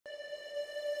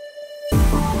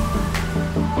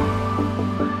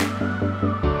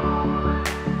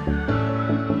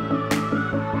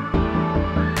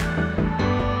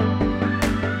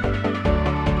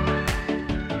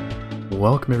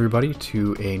Welcome everybody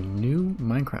to a new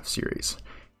Minecraft series.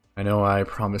 I know I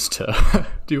promised to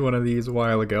do one of these a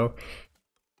while ago,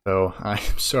 so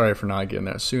I'm sorry for not getting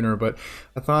that sooner, but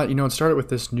I thought, it started with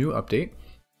this new update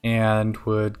and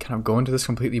would kind of go into this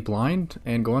completely blind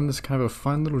and go on this kind of a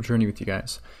fun little journey with you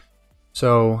guys.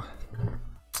 So,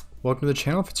 welcome to the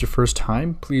channel. If it's your first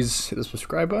time, please hit the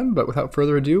subscribe button, but without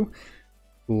further ado,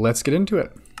 let's get into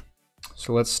it.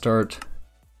 So let's start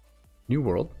new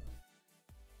world.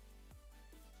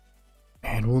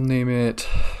 And we'll name it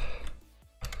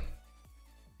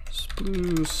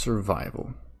Bleu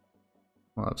Survival.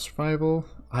 We'll have survival.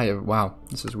 Wow,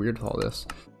 this is weird with all this.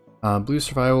 Bleu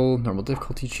Survival, normal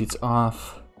difficulty, cheats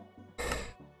off.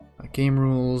 Game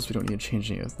rules, we don't need to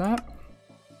change any of that.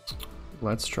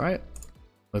 Let's try it.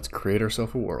 Let's create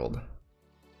ourselves a world.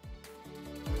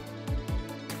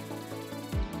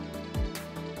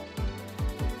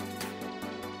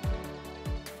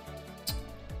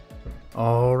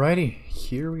 Alrighty,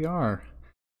 here we are.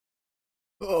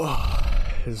 Oh,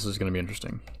 this is going to be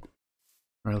interesting.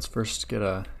 Alright, let's first get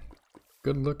a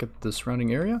good look at the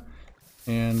surrounding area.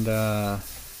 And, oh,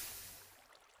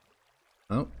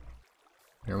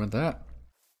 here went that.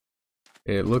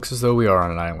 It looks as though we are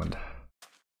on an island.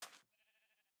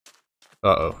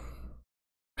 Uh-oh.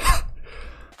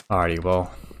 Alrighty,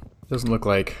 well, doesn't look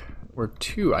like we're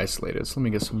too isolated. So let me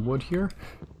get some wood here.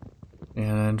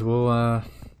 And we'll,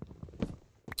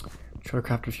 try to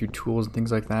craft a few tools and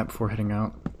things like that before heading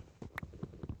out.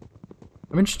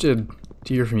 I'm interested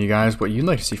to hear from you guys what you'd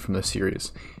like to see from this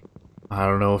series. I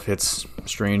don't know if it's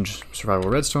strange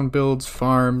survival redstone builds,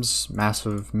 farms,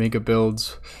 massive mega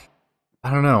builds.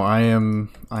 I don't know. I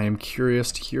am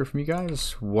curious to hear from you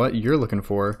guys what you're looking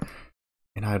for,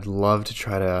 and I'd love to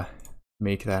try to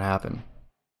make that happen.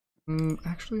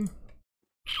 Actually,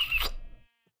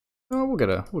 oh, we'll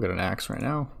get an axe right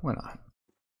now. Why not?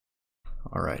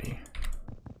 Alrighty.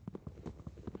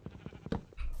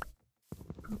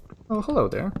 Oh, hello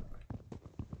there.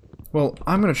 Well,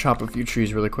 I'm gonna chop a few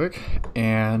trees really quick,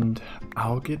 and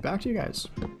I'll get back to you guys.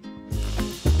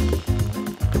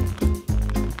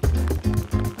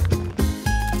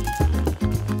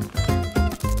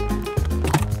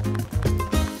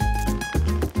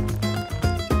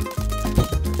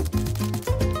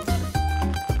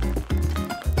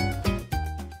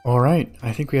 Alright,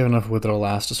 I think we have enough wood that'll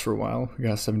last us for a while. We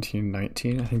got 17,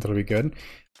 19, I think that'll be good.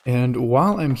 And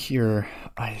while I'm here,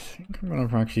 I think I'm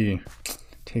gonna actually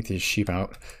take these sheep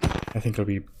out. I think it'll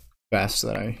be best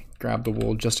that I grab the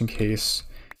wool just in case,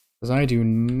 because I do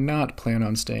not plan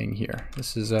on staying here.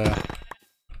 This is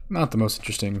not the most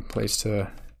interesting place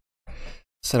to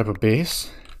set up a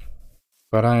base,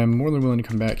 but I am more than willing to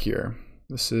come back here.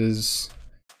 This is,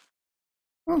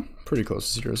 well, pretty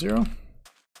close to 0-0.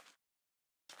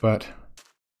 But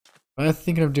what I'm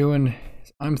thinking of doing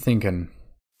is I'm thinking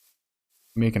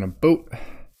making a boat,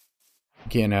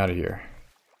 getting out of here.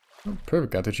 Oh,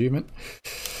 perfect, got the achievement.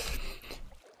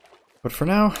 But for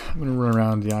now, I'm gonna run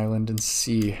around the island and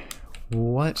see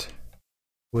what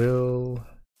will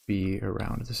be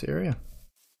around this area.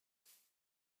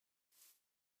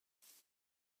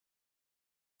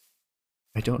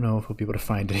 I don't know if we'll be able to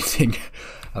find anything,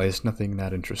 at least nothing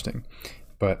that interesting.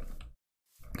 But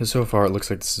because so far it looks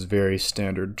like this is very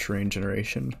standard terrain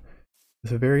generation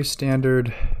with a very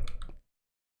standard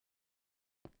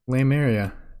lame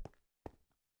area.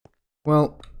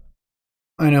 Well,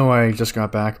 I know I just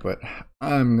got back, but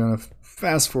I'm gonna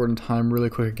fast forward in time really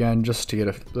quick again just to get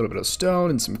a little bit of stone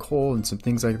and some coal and some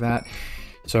things like that.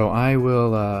 So I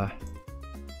will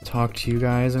talk to you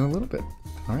guys in a little bit.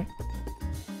 Alright?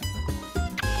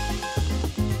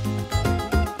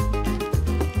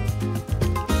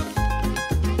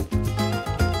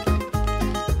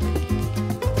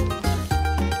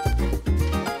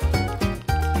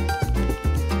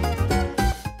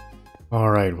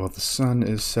 Alright, well the sun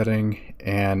is setting,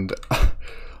 and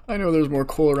I know there's more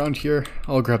coal around here.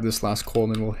 I'll grab this last coal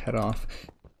and then we'll head off.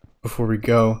 Before we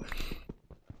go,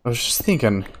 I was just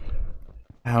thinking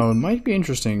how it might be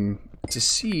interesting to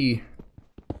see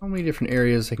how many different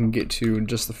areas I can get to in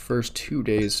just the first 2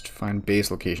 days to find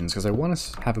base locations, because I want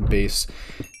to have a base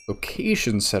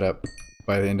location set up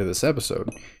by the end of this episode.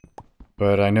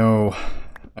 But I know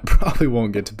I probably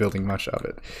won't get to building much of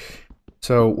it.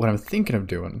 So what I'm thinking of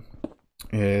doing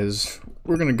is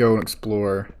we're gonna go and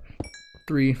explore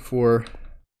 3, 4,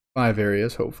 5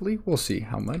 areas, hopefully. We'll see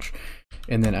how much.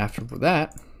 And then after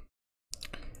that,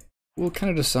 we'll kind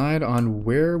of decide on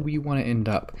where we want to end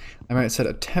up. I might set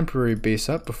a temporary base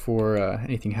up before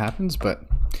anything happens, but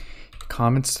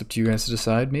comments up to you guys to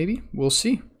decide, maybe. We'll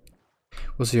see.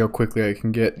 We'll see how quickly I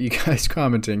can get you guys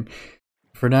commenting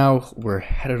For now, we're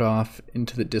headed off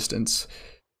into the distance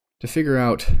to figure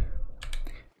out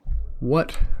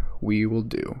what we will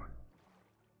do.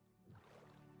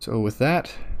 So with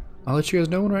that, I'll let you guys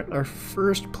know when we're at our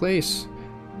first place.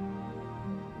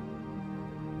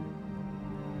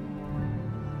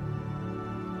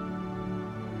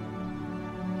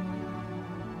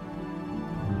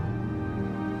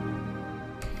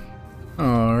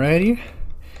 Alrighty.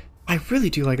 I really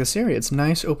do like this area. It's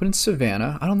nice, open in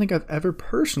savanna. I don't think I've ever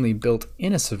personally built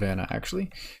in a savanna, actually.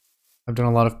 I've done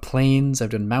a lot of plains,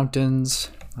 I've done mountains,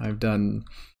 I've done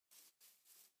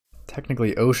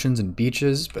technically oceans and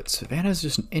beaches, but savanna is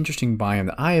just an interesting biome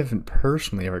that I haven't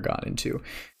personally ever gotten into.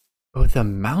 But with the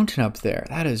mountain up there,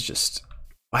 that is just,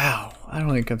 wow. I don't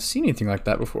think I've seen anything like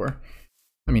that before.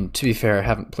 I mean, to be fair, I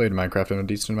haven't played Minecraft in a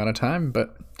decent amount of time,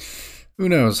 but who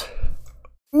knows?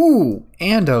 Ooh,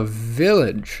 and a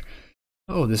village.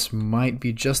 Oh, this might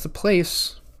be just the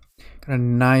place. Got a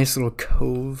nice little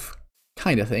cove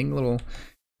kind of thing, little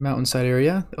mountainside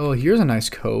area. Oh, here's a nice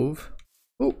cove.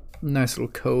 Oh, nice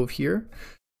little cove here.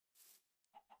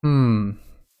 Well,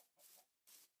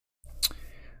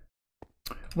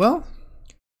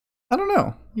 I don't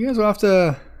know. You guys will have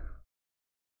to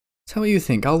tell me what you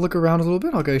think. I'll look around a little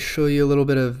bit. I'll go show you a little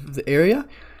bit of the area,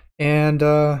 and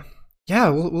yeah,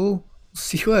 we'll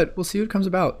see what comes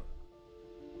about.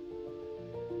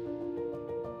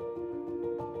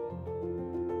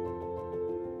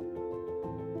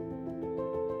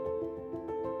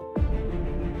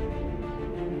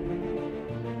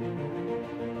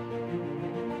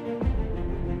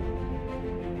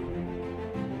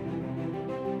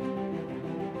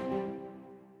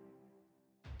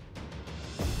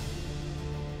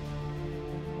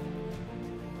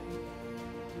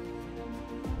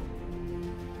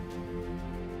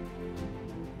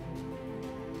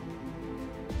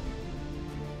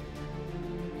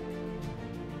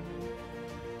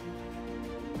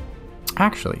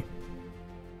 Actually,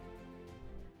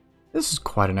 this is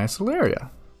quite a nice little area.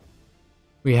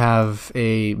 We have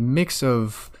a mix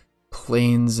of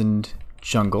plains and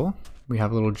jungle. We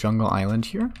have a little jungle island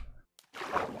here.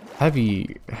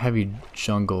 Heavy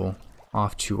jungle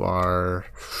off to our...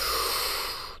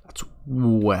 that's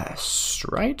west,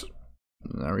 right?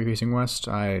 Are we facing west?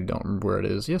 I don't remember where it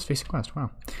is. Yes, facing west.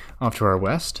 Wow. Off to our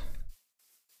west.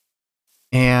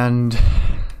 And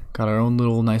got our own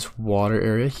little nice water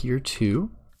area here too.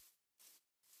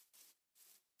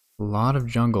 A lot of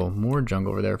jungle, more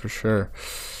jungle over there for sure.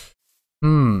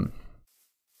 And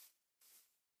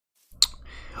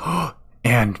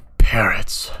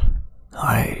parrots.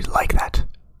 I like that.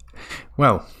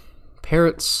 Well,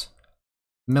 parrots,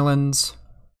 melons,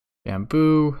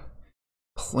 bamboo,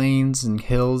 plains and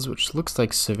hills, which looks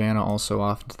like savanna also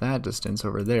off to that distance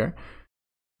over there.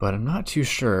 But I'm not too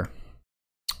sure.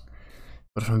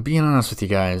 But if I'm being honest with you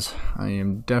guys, I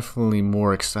am definitely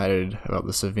more excited about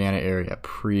the savanna area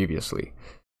previously.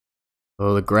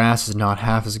 Though the grass is not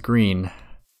half as green,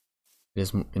 it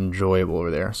is enjoyable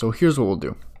over there. So here's what we'll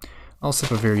do. I'll set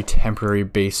up a very temporary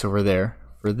base over there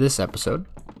for this episode.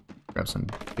 Grab some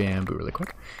bamboo really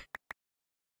quick.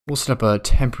 We'll set up a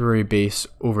temporary base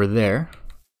over there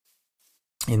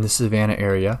in the savanna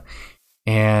area.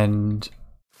 And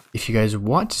if you guys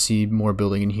want to see more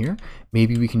building in here,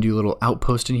 maybe we can do a little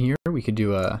outpost in here. We could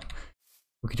do a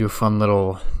fun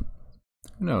little,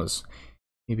 who knows?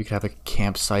 Maybe we could have like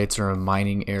campsites or a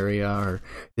mining area, or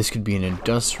this could be an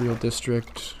industrial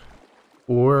district,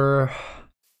 or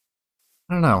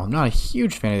I don't know. I'm not a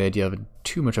huge fan of the idea of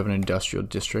too much of an industrial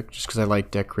district, just because I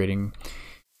like decorating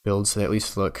builds so they at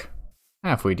least look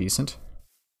halfway decent.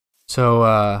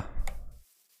 So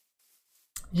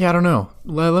yeah, I don't know.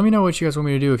 Let me know what you guys want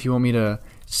me to do. If you want me to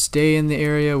stay in the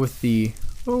area with the...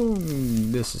 oh,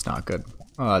 this is not good.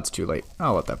 Oh, it's too late.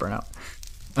 I'll let that burn out.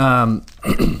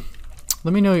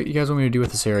 Let me know what you guys want me to do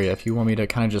with this area. If you want me to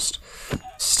kind of just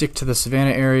stick to the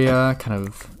savanna area, kind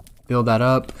of build that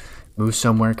up, move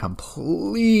somewhere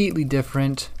completely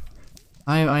different.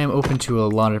 I am open to a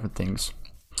lot of different things.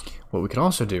 What we could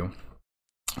also do,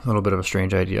 a little bit of a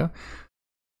strange idea,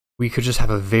 we could just have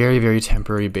a very, very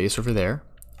temporary base over there.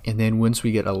 And then once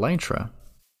we get elytra,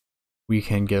 we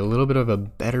can get a little bit of a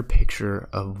better picture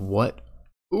of what,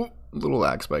 ooh, little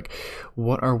lag spike,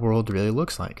 what our world really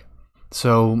looks like.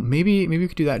 So maybe we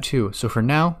could do that too. So for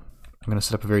now, I'm going to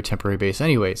set up a very temporary base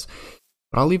anyways.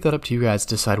 But I'll leave that up to you guys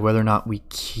to decide whether or not we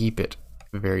keep it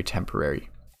very temporary,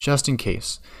 just in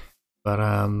case. But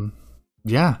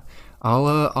yeah,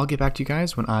 I'll get back to you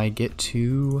guys when I get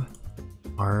to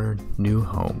our new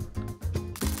home.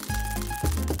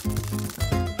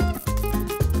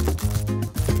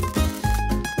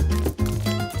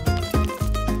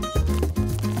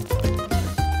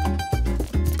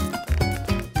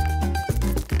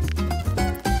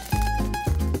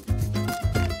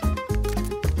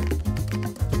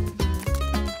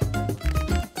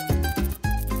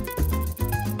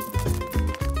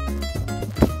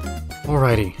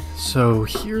 Alrighty, so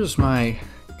here's my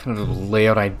kind of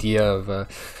layout idea of a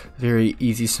very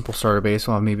easy, simple starter base.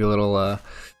 We'll have maybe a little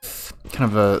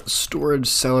kind of a storage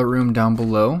cellar room down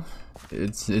below.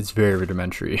 It's very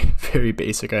rudimentary, very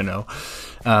basic, I know.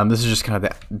 This is just kind of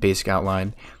the basic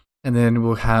outline, and then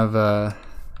we'll have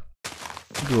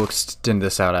we'll extend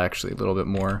this out actually a little bit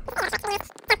more.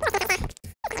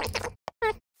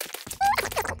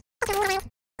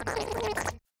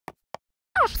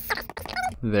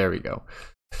 There we go.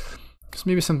 So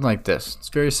maybe something like this. It's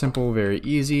very simple, very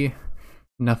easy,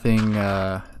 nothing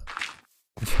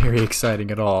very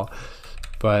exciting at all.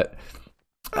 But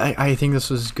I think this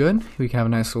was good. We can have a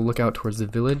nice little look out towards the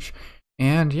village.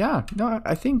 And yeah, no,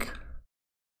 I think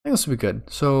this will be good.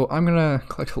 So I'm gonna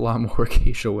collect a lot more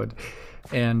acacia wood.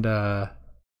 And or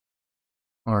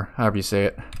however you say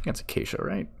it. I think it's acacia,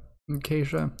 right?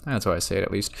 Acacia? That's how I say it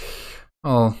at least.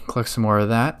 I'll collect some more of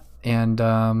that.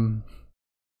 And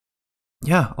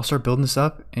yeah, I'll start building this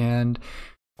up, and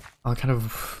I'll kind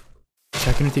of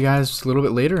check in with you guys a little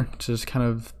bit later to just kind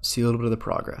of see a little bit of the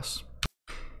progress.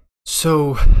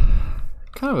 So,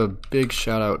 kind of a big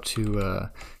shout out to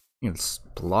it's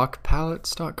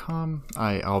blockpalettes.com.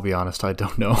 I'll be honest, I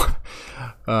don't know.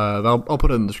 I'll put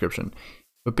it in the description.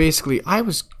 But basically, I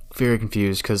was very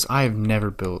confused because I've never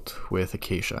built with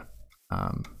acacia.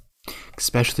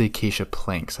 Especially acacia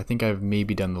planks. I think I've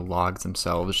maybe done the logs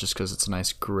themselves just because it's a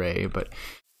nice gray, but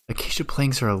acacia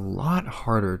planks are a lot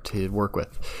harder to work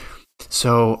with.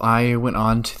 So I went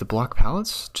on to the block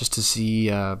palettes just to see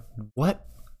what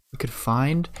we could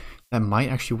find that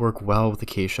might actually work well with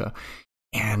acacia.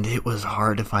 And it was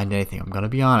hard to find anything. I'm going to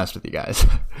be honest with you guys.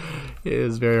 It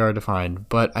is very hard to find,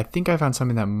 but I think I found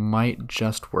something that might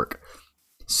just work.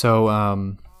 So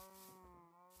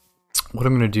what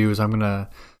I'm going to do is I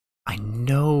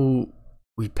know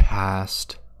we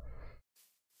passed,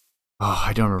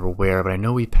 I don't remember where, but I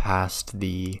know we passed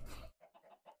the,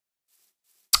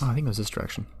 I think it was this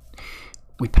direction.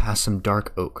 We passed some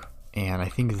dark oak, and I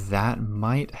think that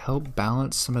might help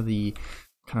balance some of the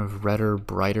kind of redder,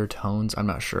 brighter tones. I'm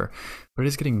not sure, but it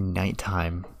is getting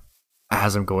nighttime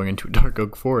as I'm going into a dark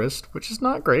oak forest, which is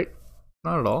not great,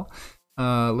 not at all.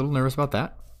 A little nervous about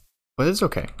that, but it's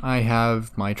okay. I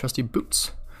have my trusty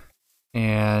boots.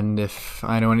 And if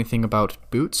I know anything about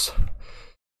boots,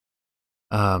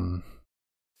 at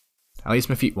least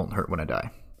my feet won't hurt when I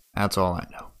die. That's all I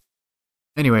know.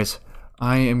 Anyways,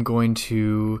 I am going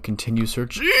to continue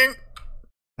searching.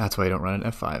 That's why I don't run an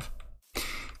F5.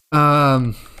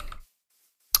 I'm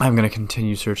going to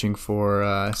continue searching for,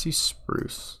 I see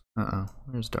spruce.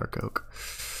 Where's dark oak?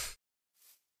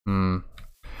 Well,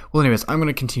 anyways, I'm going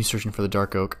to continue searching for the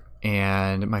dark oak,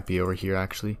 and it might be over here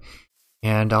actually.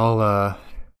 And I'll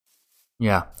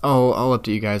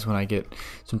update you guys when I get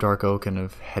some dark oak and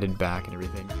have headed back and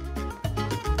everything.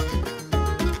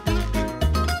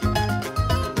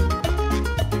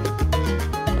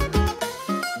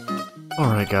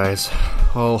 Alright guys,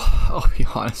 well, I'll be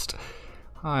honest,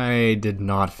 I did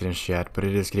not finish yet, but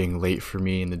it is getting late for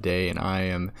me in the day and I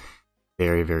am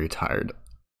very, very tired.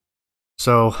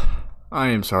 So, I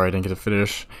am sorry I didn't get to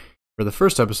finish for the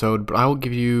first episode, but I will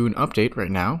give you an update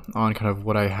right now on kind of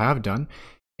what I have done,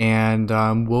 and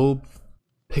we'll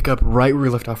pick up right where we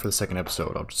left off for the second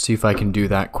episode. I'll just see if I can do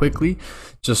that quickly,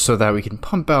 just so that we can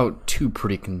pump out 2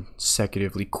 pretty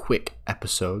consecutively quick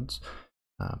episodes,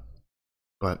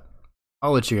 but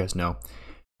I'll let you guys know.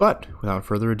 But without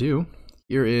further ado,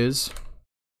 here is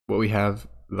what we have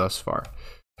thus far.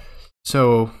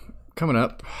 So coming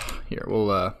up here,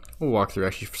 we'll walk through,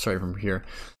 actually starting from here.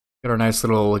 Got our nice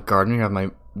little garden. We have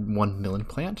my 1 melon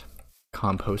plant,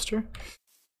 composter.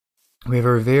 We have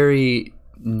our very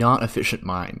not efficient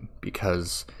mine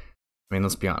because, I mean,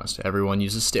 let's be honest, everyone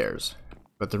uses stairs.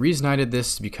 But the reason I did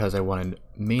this is because I wanted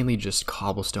mainly just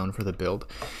cobblestone for the build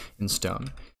in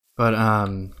stone. But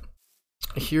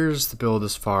here's the build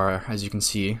as far as you can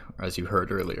see, or as you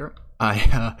heard earlier.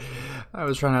 I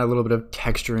was trying to add a little bit of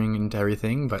texturing into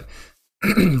everything, but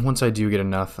once I do get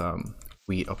enough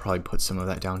wheat, I'll probably put some of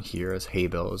that down here as hay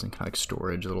bales and kind of like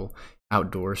storage, a little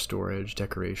outdoor storage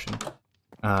decoration.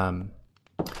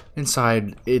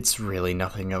 Inside, it's really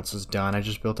nothing else is done. I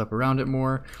just built up around it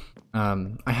more.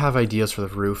 I have ideas for the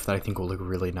roof that I think will look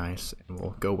really nice and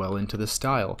will go well into this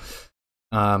style.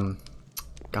 Got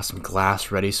some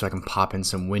glass ready so I can pop in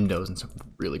some windows in some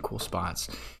really cool spots.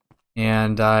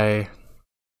 And I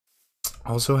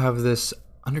also have this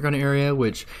underground area,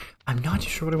 which I'm not too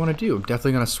sure what I want to do. I'm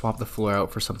definitely going to swap the floor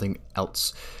out for something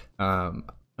else.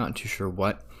 Not too sure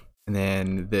what. And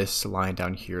then this line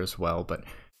down here as well, but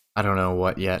I don't know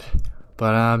what yet.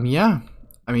 But yeah,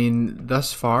 I mean,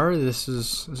 thus far, this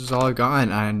is all I've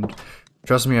gotten, and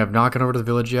Trust me, I've not gone over to the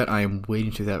village yet. I am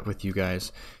waiting to do that with you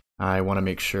guys. I want to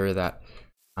make sure that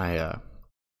I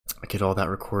get all that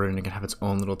recorded and it can have its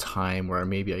own little time where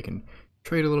maybe I can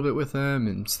trade a little bit with them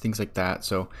and things like that.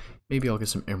 So maybe I'll get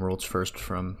some emeralds first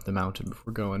from the mountain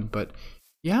before going. But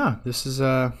yeah, this is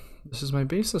my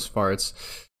base thus far. It's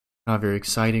not very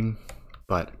exciting,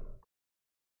 but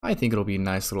I think it'll be a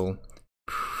nice little,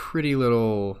 pretty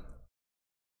little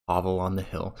hovel on the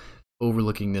hill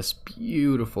overlooking this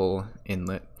beautiful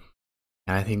inlet.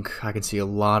 And I think I can see a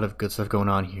lot of good stuff going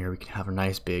on here. We can have a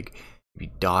nice big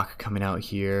maybe dock coming out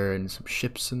here and some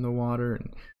ships in the water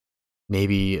and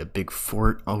maybe a big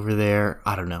fort over there.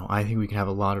 I don't know. I think we can have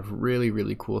a lot of really,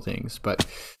 really cool things. But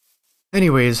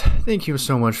anyways, thank you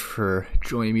so much for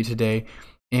joining me today.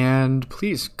 And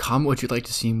please comment what you'd like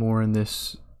to see more in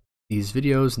these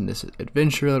videos and this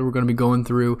adventure that we're going to be going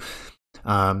through.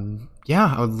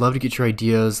 Yeah, I would love to get your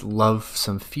ideas, love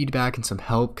some feedback and some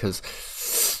help,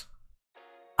 because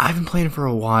I've been playing for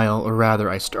a while, or rather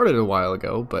I started a while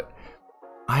ago, but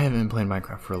I haven't been playing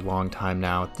Minecraft for a long time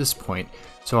now at this point,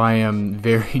 so I am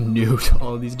very new to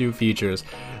all of these new features.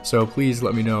 So please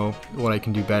let me know what I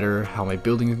can do better, how my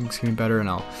building is going to be better, and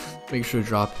I'll make sure to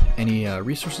drop any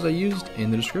resources I used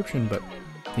in the description. But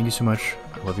thank you so much,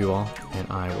 I love you all, and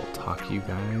I will talk to you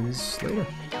guys later.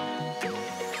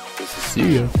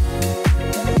 See ya.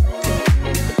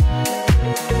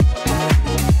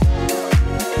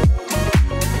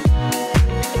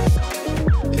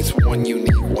 It's one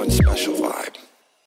unique, one special.